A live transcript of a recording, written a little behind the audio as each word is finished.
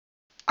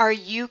Are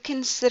you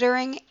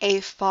considering a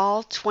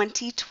fall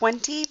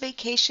 2020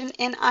 vacation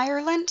in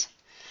Ireland?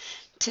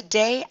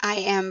 Today I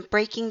am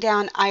breaking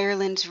down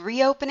Ireland's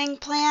reopening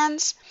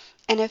plans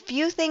and a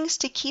few things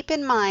to keep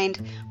in mind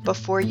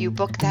before you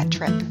book that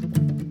trip.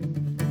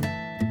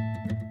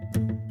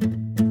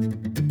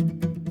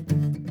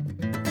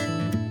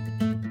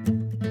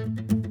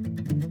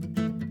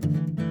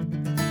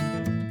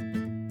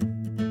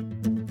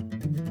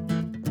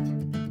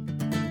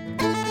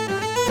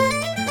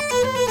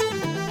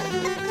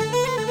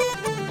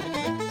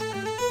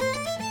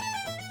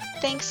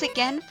 Thanks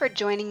again for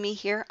joining me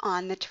here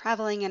on the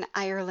Traveling in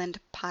Ireland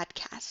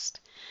podcast.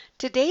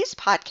 Today's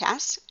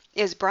podcast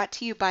is brought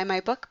to you by my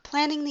book,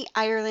 Planning the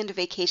Ireland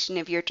Vacation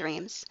of Your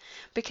Dreams,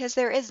 because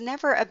there is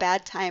never a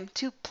bad time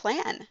to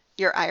plan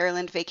your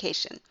Ireland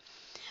vacation.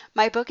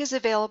 My book is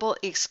available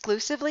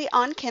exclusively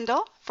on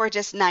Kindle for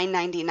just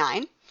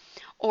 $9.99,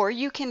 or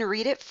you can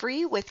read it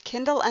free with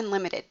Kindle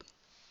Unlimited.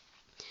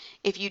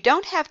 If you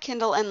don't have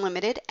Kindle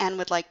Unlimited and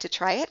would like to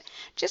try it,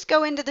 just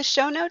go into the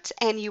show notes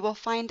and you will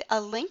find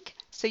a link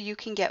so you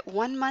can get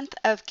 1 month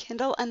of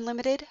Kindle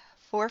Unlimited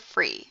for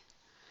free.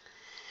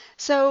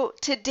 So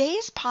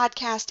today's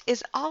podcast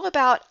is all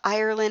about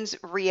Ireland's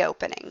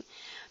reopening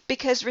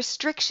because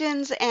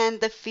restrictions and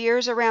the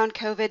fears around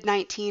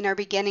COVID-19 are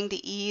beginning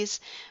to ease.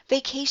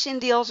 Vacation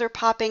deals are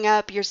popping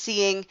up. You're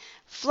seeing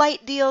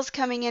flight deals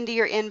coming into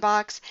your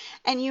inbox,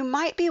 and you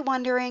might be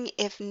wondering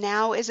if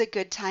now is a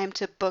good time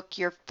to book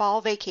your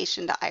fall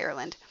vacation to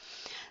Ireland.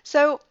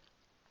 So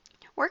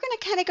we're going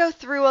to kind of go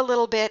through a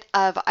little bit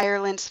of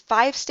Ireland's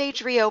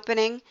 5-stage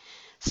reopening,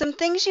 some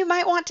things you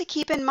might want to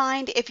keep in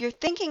mind if you're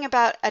thinking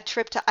about a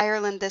trip to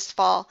Ireland this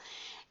fall,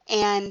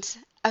 and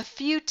a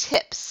few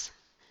tips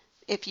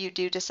if you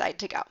do decide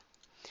to go.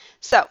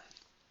 So,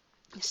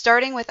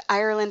 starting with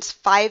Ireland's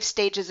 5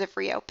 stages of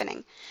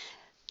reopening.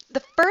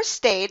 The first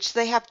stage,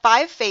 they have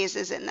 5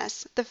 phases in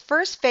this. The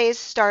first phase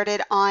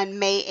started on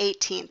May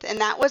 18th,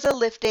 and that was a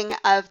lifting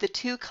of the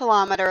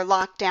 2-kilometer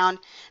lockdown.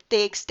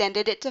 They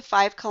extended it to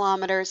 5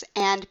 kilometers,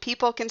 and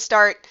people can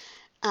start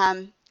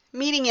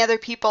meeting other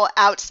people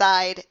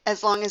outside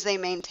as long as they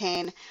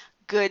maintain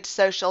good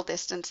social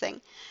distancing.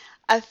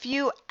 A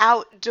few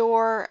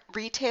outdoor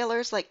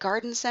retailers like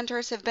garden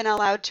centers have been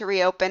allowed to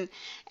reopen,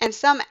 and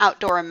some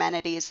outdoor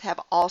amenities have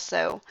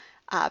also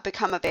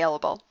become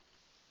available.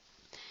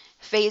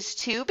 Phase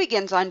 2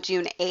 begins on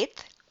June 8th,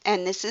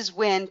 and this is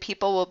when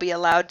people will be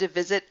allowed to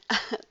visit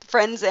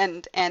friends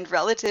and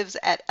relatives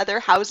at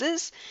other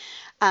houses.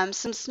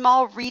 Some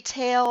small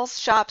retail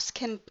shops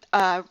can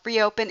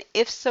reopen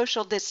if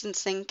social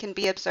distancing can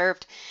be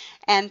observed,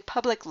 and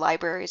public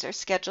libraries are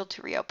scheduled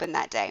to reopen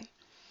that day.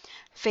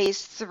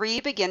 Phase 3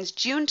 begins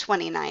June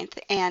 29th,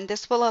 and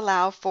this will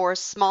allow for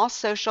small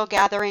social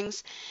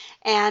gatherings,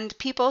 and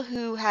people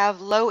who have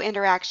low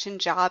interaction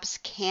jobs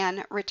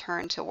can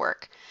return to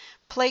work.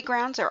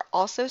 Playgrounds are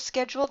also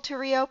scheduled to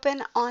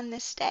reopen on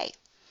this day.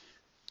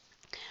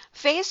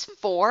 Phase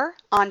 4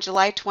 on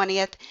July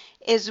 20th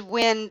is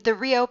when the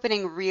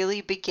reopening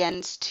really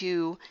begins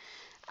to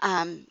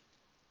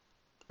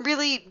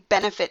really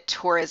benefit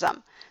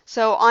tourism.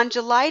 So on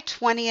July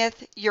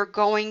 20th, you're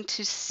going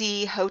to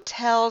see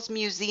hotels,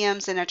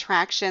 museums, and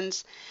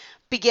attractions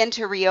begin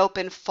to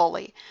reopen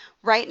fully.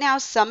 Right now,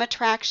 some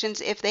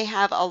attractions, if they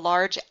have a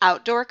large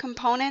outdoor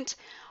component,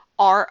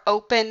 are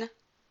open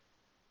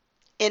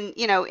in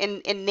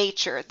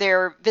nature.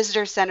 Their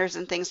visitor centers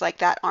and things like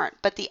that aren't,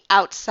 but the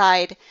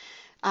outside,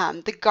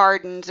 the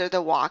gardens or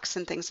the walks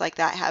and things like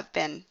that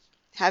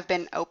have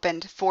been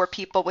opened for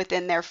people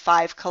within their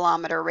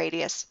 5-kilometer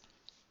radius.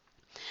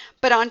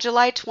 But on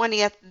July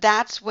 20th,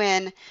 that's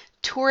when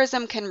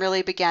tourism can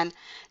really begin.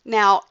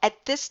 Now,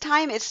 at this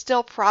time, it's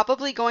still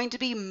probably going to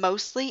be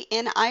mostly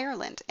in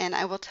Ireland, and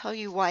I will tell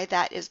you why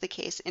that is the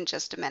case in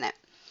just a minute.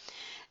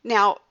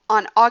 Now,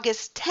 on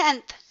August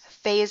 10th,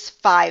 Phase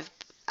 5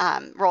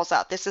 rolls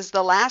out. This is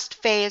the last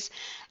phase,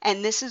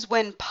 and this is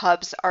when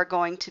pubs are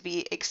going to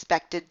be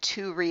expected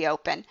to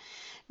reopen.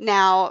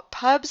 Now,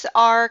 pubs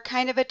are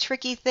kind of a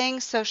tricky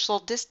thing. Social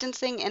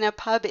distancing in a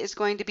pub is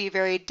going to be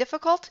very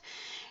difficult,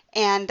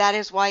 and that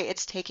is why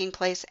it's taking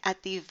place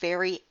at the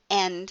very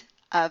end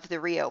of the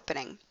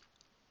reopening.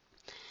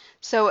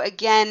 So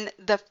again,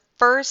 the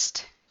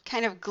first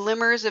kind of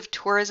glimmers of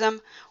tourism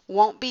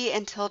won't be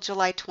until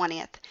July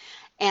 20th,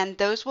 and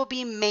those will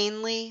be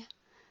mainly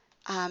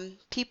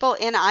people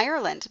in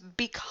Ireland,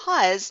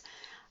 because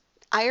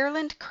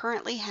Ireland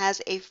currently has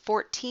a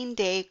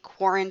 14-day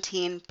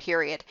quarantine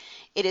period.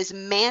 It is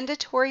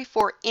mandatory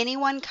for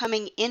anyone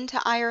coming into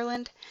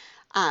Ireland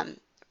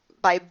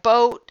by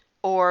boat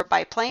or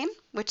by plane,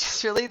 which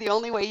is really the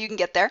only way you can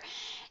get there.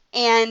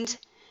 And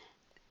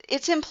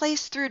it's in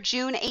place through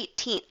June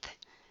 18th.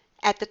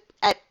 At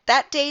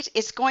that date,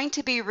 it's going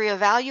to be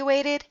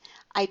reevaluated.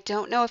 I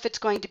don't know if it's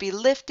going to be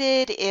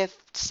lifted, if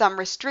some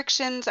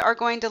restrictions are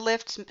going to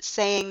lift,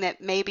 saying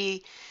that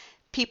maybe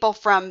people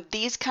from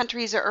these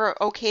countries are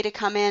okay to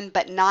come in,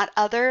 but not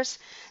others.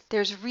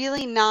 There's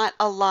really not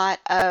a lot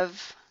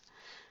of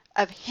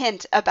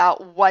hint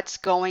about what's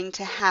going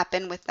to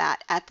happen with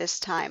that at this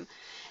time.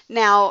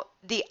 Now,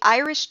 the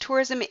Irish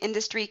Tourism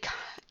Industry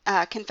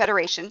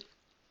Confederation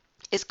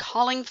is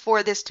calling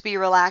for this to be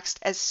relaxed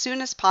as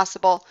soon as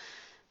possible,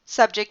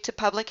 subject to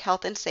public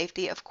health and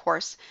safety, of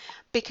course,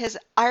 because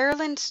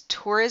Ireland's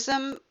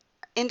tourism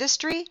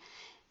industry,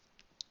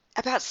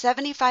 about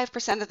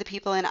 75% of the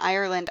people in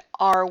Ireland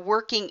are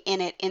working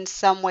in it in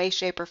some way,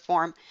 shape, or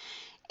form,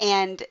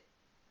 and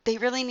they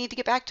really need to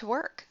get back to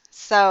work.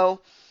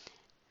 So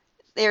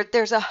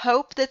there's a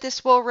hope that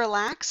this will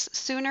relax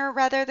sooner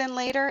rather than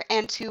later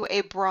and to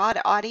a broad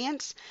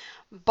audience,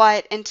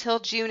 but until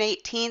June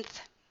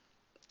 18th,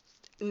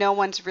 no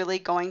one's really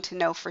going to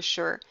know for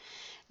sure.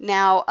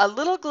 Now, a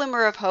little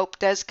glimmer of hope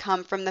does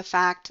come from the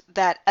fact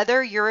that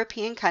other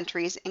European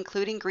countries,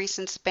 including Greece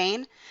and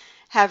Spain,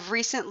 have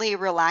recently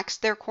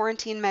relaxed their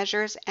quarantine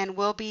measures and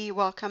will be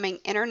welcoming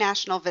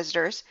international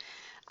visitors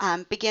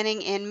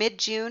beginning in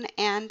mid-June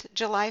and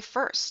July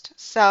 1st.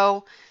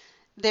 So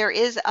there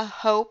is a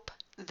hope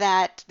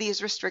that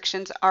these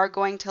restrictions are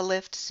going to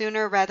lift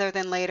sooner rather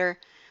than later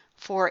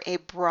for a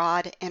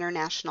broad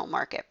international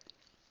market.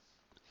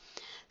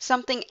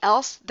 Something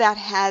else that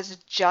has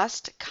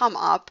just come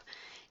up,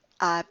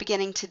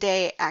 beginning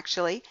today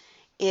actually,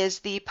 is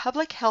the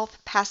Public Health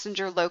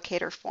Passenger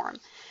Locator Form.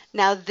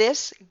 Now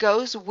this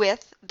goes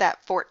with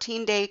that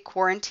 14-day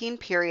quarantine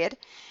period,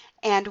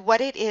 and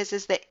what it is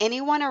that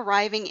anyone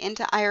arriving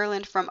into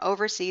Ireland from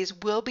overseas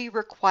will be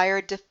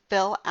required to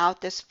fill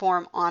out this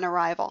form on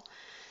arrival.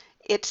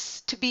 It's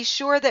to be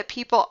sure that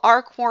people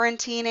are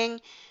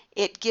quarantining.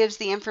 It gives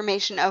the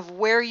information of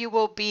where you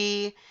will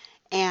be,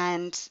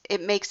 and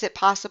it makes it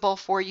possible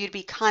for you to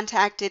be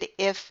contacted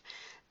if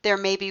there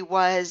maybe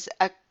was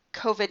a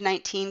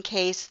COVID-19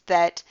 case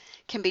that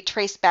can be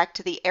traced back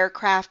to the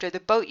aircraft or the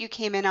boat you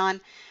came in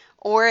on,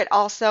 or it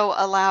also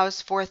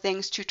allows for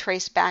things to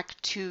trace back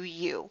to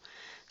you.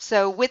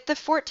 So with the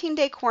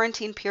 14-day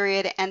quarantine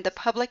period and the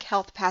public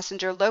health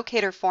passenger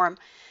locator form,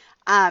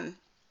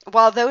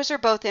 while those are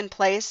both in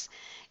place,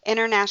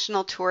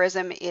 international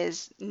tourism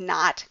is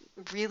not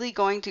really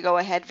going to go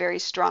ahead very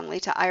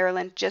strongly to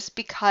Ireland just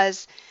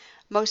because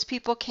most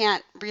people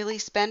can't really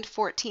spend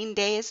 14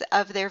 days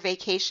of their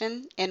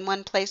vacation in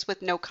one place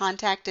with no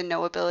contact and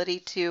no ability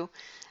to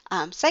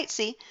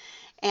sightsee.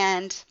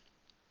 And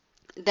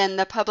then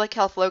the public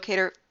health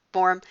locator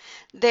form,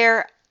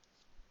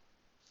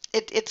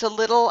 it's a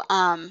little,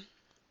 I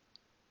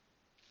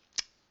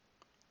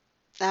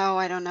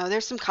don't know,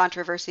 there's some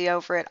controversy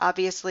over it,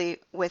 obviously,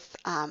 with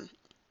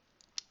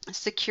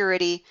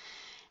security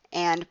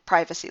and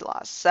privacy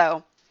laws.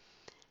 So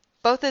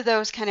both of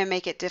those kind of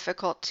make it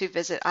difficult to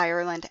visit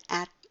Ireland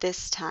at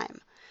this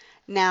time.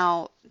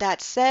 Now,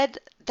 that said,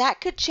 that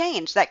could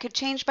change. That could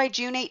change by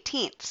June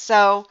 18th.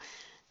 So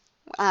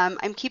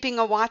I'm keeping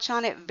a watch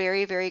on it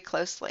very, very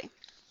closely.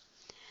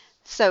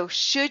 So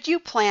should you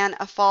plan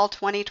a fall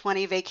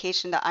 2020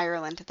 vacation to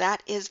Ireland?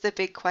 That is the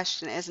big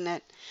question, isn't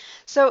it?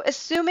 So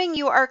assuming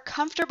you are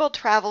comfortable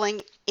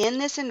traveling in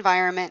this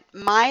environment,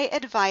 my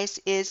advice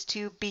is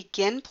to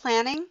begin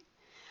planning,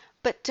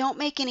 but don't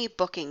make any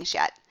bookings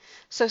yet.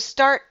 So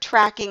start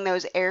tracking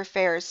those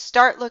airfares,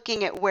 start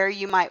looking at where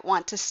you might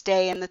want to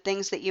stay and the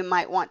things that you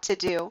might want to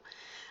do.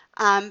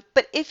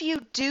 But if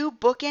you do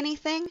book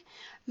anything,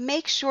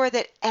 make sure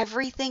that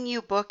everything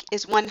you book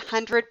is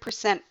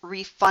 100%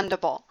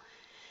 refundable.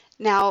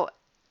 Now,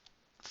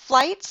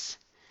 flights,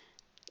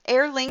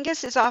 Aer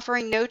Lingus is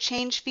offering no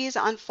change fees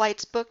on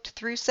flights booked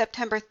through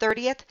September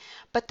 30th,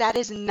 but that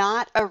is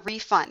not a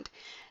refund.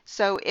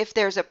 So if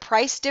there's a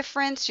price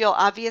difference, you'll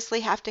obviously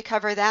have to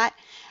cover that.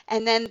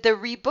 And then the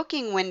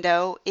rebooking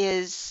window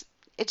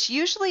it's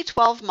usually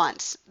 12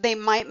 months. They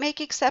might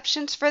make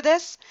exceptions for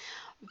this,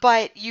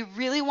 but you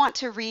really want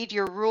to read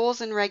your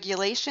rules and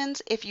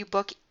regulations if you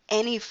book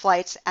any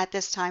flights at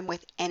this time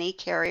with any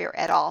carrier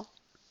at all.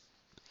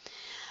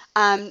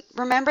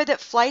 Remember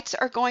that flights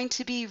are going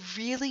to be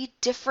really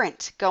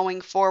different going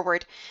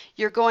forward.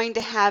 You're going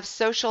to have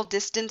social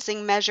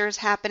distancing measures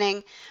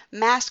happening.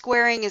 Mask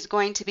wearing is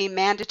going to be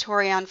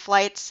mandatory on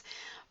flights.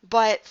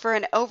 But for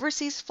an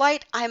overseas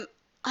flight, I'm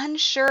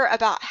unsure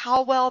about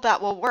how well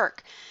that will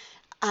work.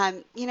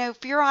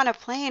 If you're on a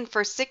plane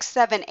for 6,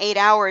 7, 8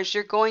 hours,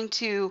 you're going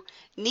to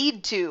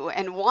need to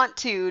and want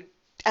to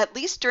at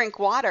least drink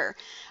water.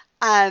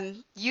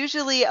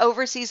 Usually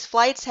overseas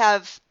flights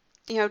have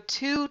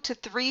 2 to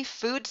 3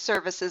 food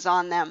services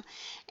on them.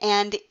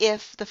 And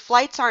if the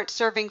flights aren't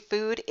serving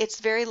food,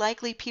 it's very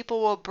likely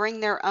people will bring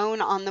their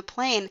own on the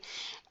plane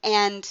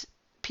and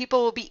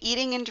people will be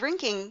eating and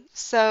drinking.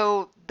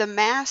 So the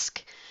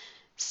mask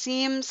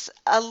seems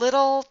a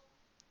little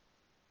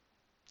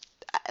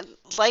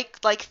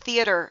like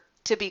theater,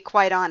 to be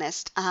quite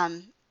honest.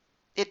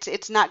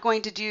 It's not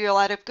going to do you a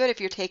lot of good if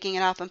you're taking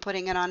it off and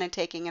putting it on and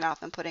taking it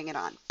off and putting it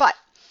on. But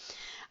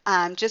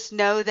just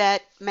know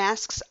that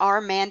masks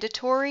are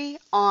mandatory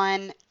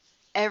on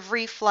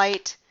every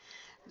flight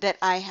that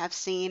I have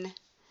seen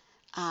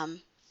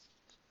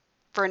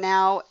for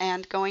now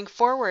and going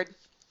forward.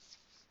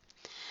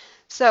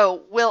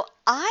 So, will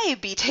I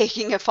be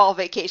taking a fall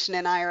vacation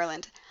in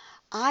Ireland?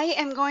 I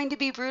am going to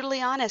be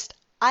brutally honest.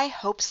 I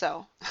hope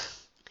so.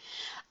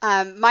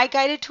 My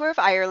guided tour of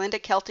Ireland, A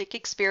Celtic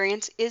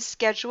Experience, is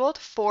scheduled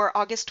for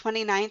August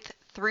 29th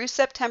through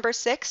September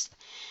 6th.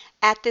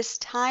 At this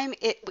time,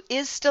 it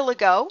is still a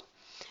go.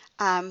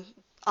 Um,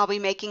 I'll be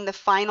making the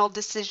final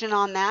decision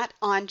on that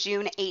on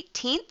June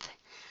 18th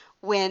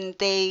when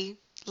they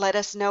let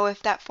us know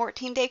if that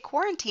 14-day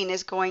quarantine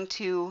is going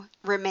to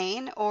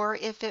remain or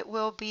if it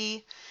will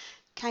be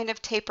kind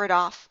of tapered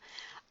off.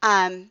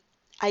 Um,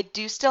 I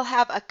do still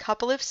have a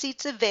couple of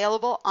seats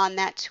available on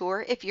that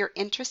tour. If you're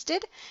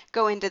interested,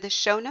 go into the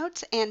show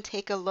notes and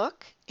take a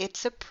look.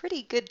 It's a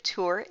pretty good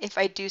tour, if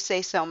I do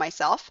say so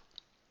myself.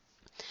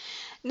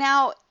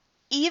 Now,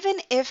 even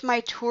if my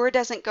tour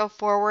doesn't go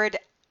forward,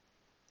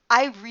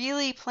 I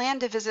really plan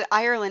to visit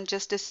Ireland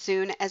just as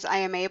soon as I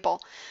am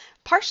able,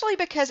 partially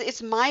because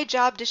it's my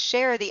job to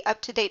share the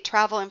up-to-date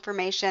travel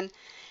information,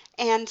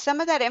 and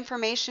some of that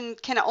information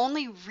can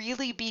only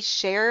really be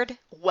shared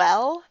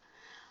well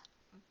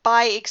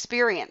by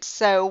experience.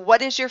 So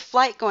what is your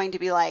flight going to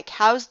be like?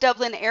 How's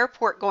Dublin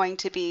Airport going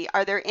to be?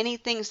 Are there any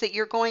things that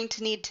you're going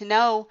to need to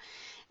know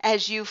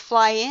as you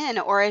fly in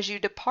or as you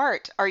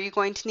depart? Are you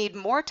going to need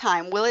more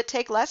time? Will it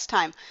take less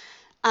time?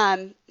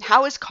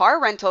 How is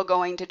car rental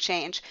going to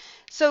change?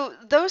 So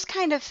those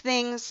kind of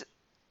things,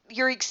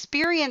 your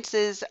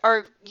experiences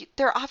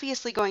they're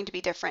obviously going to be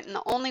different. And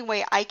the only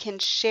way I can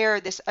share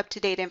this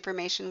up-to-date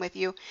information with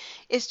you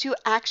is to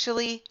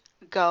actually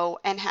go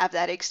and have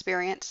that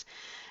experience.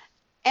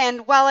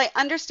 And while I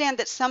understand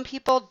that some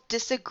people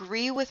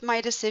disagree with my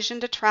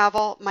decision to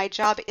travel, my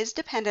job is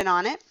dependent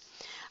on it.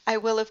 I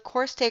will, of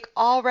course, take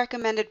all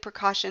recommended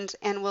precautions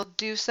and will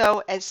do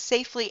so as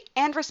safely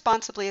and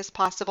responsibly as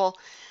possible.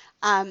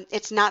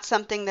 It's not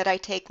something that I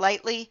take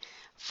lightly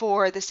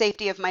for the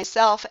safety of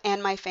myself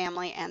and my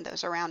family and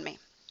those around me.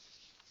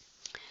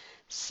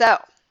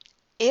 So,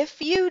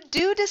 if you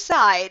do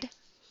decide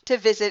to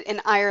visit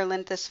in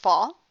Ireland this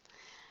fall,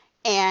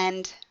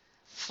 and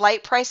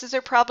flight prices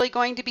are probably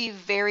going to be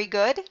very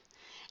good,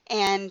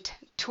 and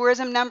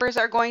tourism numbers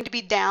are going to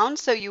be down,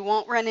 so you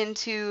won't run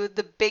into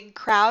the big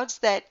crowds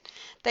that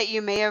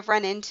you may have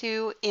run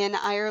into in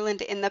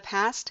Ireland in the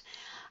past,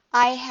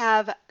 I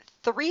have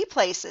 3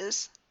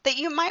 places that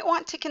you might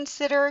want to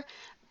consider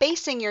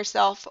basing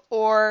yourself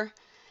or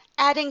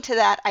adding to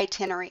that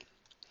itinerary.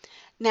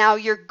 Now,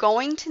 you're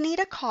going to need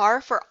a car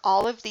for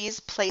all of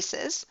these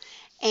places,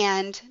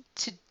 and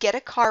to get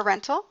a car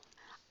rental,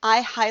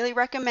 I highly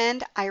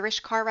recommend Irish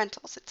Car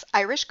Rentals. It's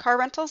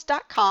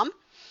irishcarrentals.com,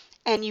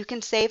 and you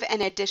can save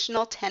an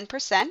additional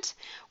 10%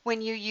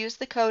 when you use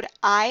the code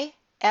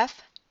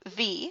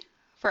IFV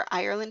for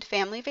Ireland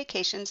Family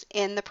Vacations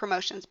in the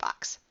promotions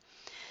box.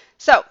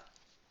 So,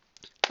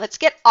 let's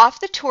get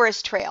off the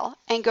tourist trail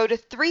and go to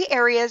 3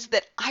 areas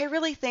that I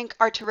really think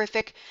are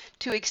terrific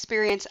to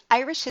experience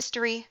Irish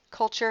history,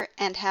 culture,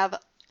 and have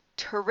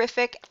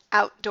terrific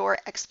outdoor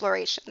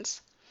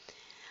explorations.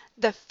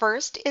 The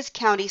first is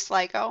County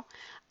Sligo.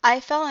 I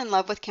fell in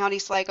love with County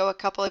Sligo a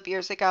couple of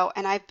years ago,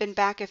 and I've been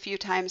back a few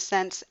times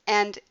since,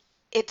 and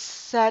it's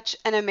such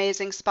an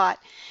amazing spot.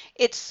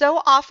 It's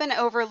so often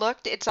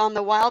overlooked. It's on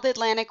the Wild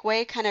Atlantic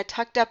Way, kind of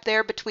tucked up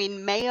there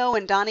between Mayo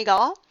and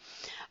Donegal.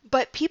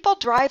 But people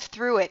drive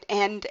through it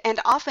and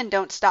often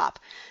don't stop.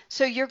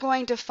 So you're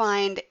going to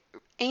find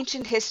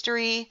ancient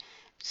history,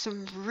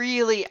 some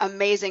really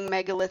amazing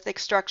megalithic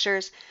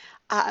structures,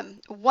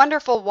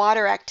 wonderful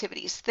water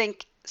activities.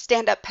 Think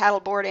stand-up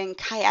paddleboarding,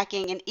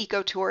 kayaking, and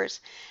eco tours,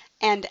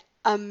 and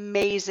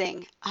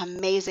amazing,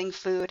 amazing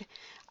food.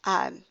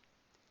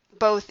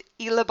 Both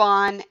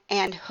Elabon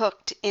and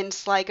Hooked in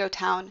Sligo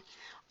Town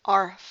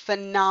are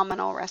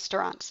phenomenal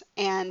restaurants,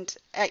 and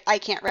I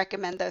can't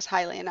recommend those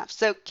highly enough.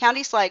 So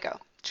County Sligo,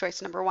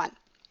 choice number 1.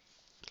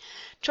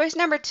 Choice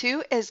number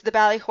 2 is the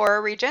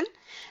Ballymora region.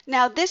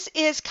 Now this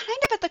is kind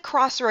of at the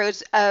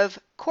crossroads of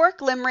Cork,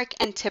 Limerick,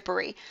 and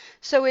Tipperary.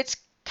 So it's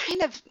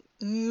kind of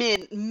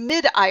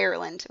mid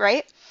Ireland,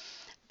 right?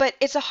 But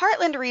it's a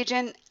heartland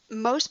region.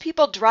 Most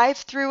people drive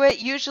through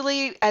it,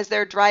 usually as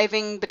they're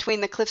driving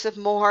between the Cliffs of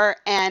Moher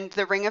and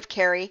the Ring of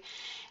Kerry,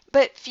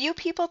 but few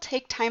people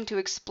take time to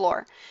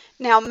explore.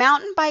 Now,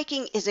 mountain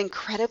biking is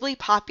incredibly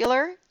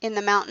popular in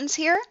the mountains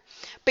here,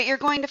 but you're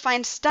going to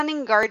find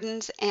stunning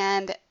gardens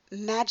and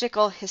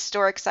magical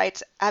historic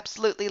sites.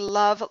 Absolutely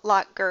love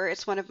Lough Gur.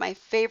 It's one of my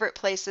favorite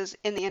places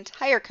in the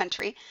entire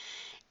country,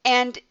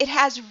 and it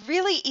has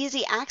really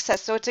easy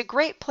access, so it's a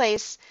great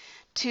place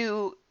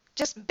to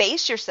just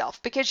base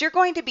yourself, because you're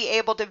going to be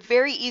able to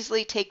very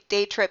easily take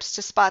day trips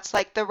to spots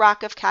like the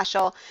Rock of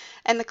Cashel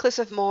and the Cliffs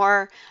of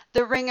Moher,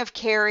 the Ring of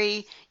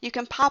Kerry. You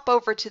can pop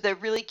over to the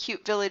really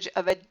cute village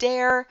of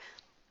Adare.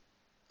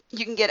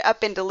 You can get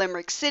up into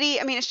Limerick City.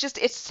 I mean,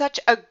 it's such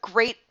a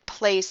great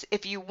place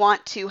if you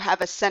want to have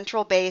a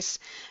central base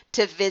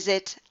to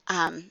visit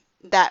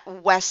that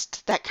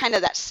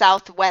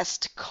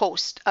southwest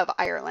coast of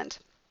Ireland.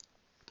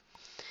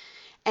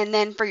 And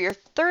then for your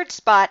third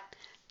spot,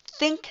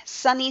 think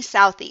sunny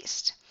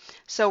southeast.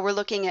 So we're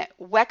looking at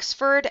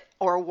Wexford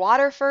or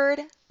Waterford.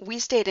 We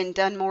stayed in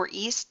Dunmore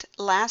East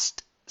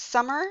last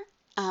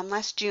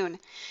June,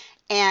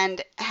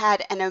 and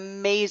had an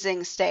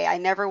amazing stay. I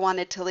never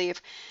wanted to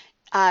leave.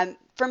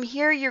 From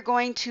here, you're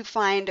going to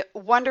find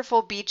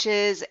wonderful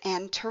beaches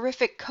and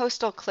terrific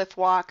coastal cliff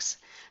walks.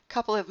 A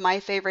couple of my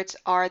favorites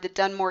are the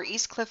Dunmore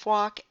East Cliff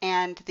Walk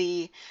and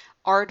the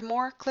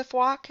Ardmore Cliff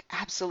Walk.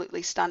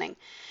 Absolutely stunning.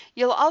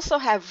 You'll also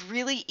have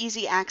really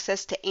easy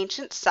access to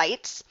ancient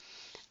sites.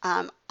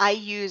 I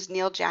use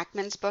Neil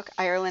Jackman's book,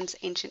 Ireland's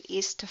Ancient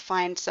East, to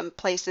find some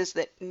places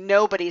that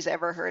nobody's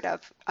ever heard of.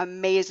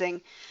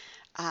 Amazing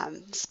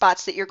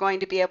spots that you're going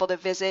to be able to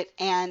visit,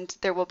 and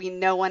there will be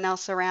no one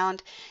else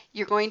around.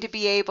 You're going to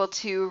be able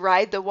to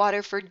ride the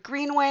Waterford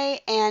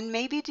Greenway and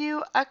maybe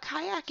do a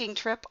kayaking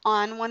trip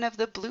on one of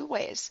the Blue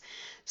Ways.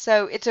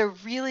 So it's a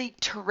really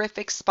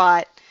terrific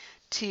spot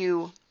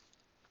to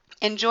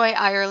enjoy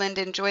Ireland,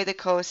 enjoy the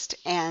coast,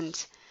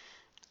 and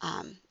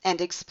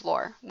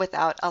explore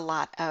without a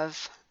lot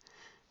of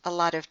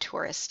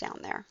tourists down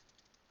there.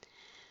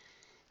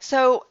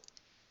 So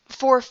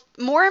for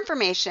more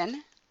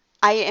information,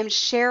 I am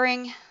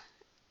sharing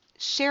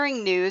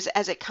news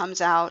as it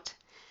comes out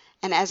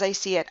and as I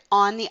see it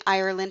on the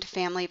Ireland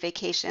Family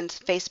Vacations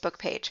Facebook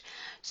page.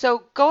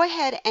 So go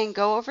ahead and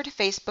go over to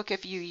Facebook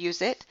if you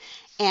use it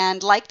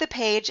and like the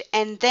page,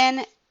 and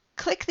then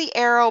click the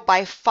arrow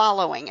by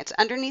following. It's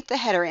underneath the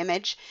header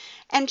image,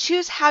 and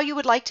choose how you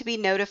would like to be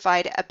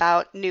notified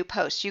about new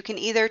posts. You can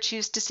either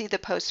choose to see the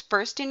post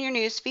first in your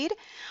newsfeed,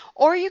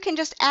 or you can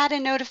just add a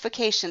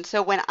notification.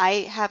 So when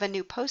I have a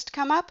new post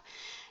come up,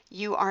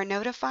 you are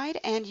notified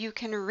and you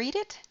can read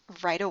it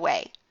right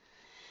away.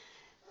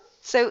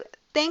 So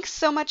thanks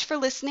so much for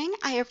listening.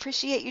 I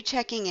appreciate you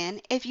checking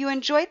in. If you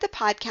enjoyed the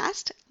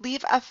podcast,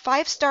 leave a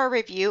 5-star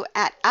review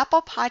at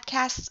Apple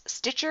Podcasts,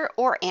 Stitcher,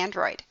 or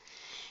Android.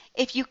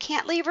 If you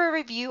can't leave a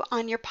review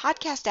on your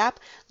podcast app,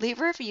 leave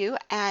a review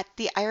at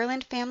the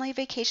Ireland Family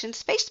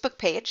Vacations Facebook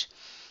page,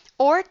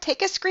 or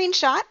take a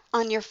screenshot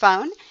on your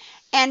phone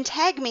and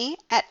tag me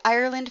at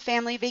Ireland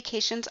Family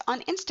Vacations on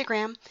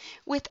Instagram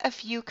with a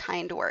few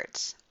kind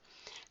words.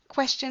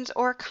 Questions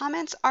or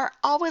comments are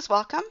always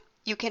welcome.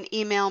 You can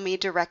email me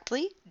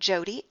directly,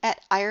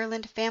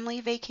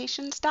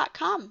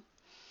 jody@irelandfamilyvacations.com.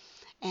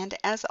 And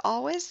as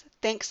always,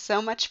 thanks so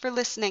much for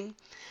listening.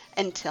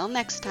 Until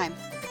next time,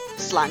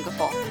 Slán go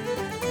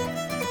fóill.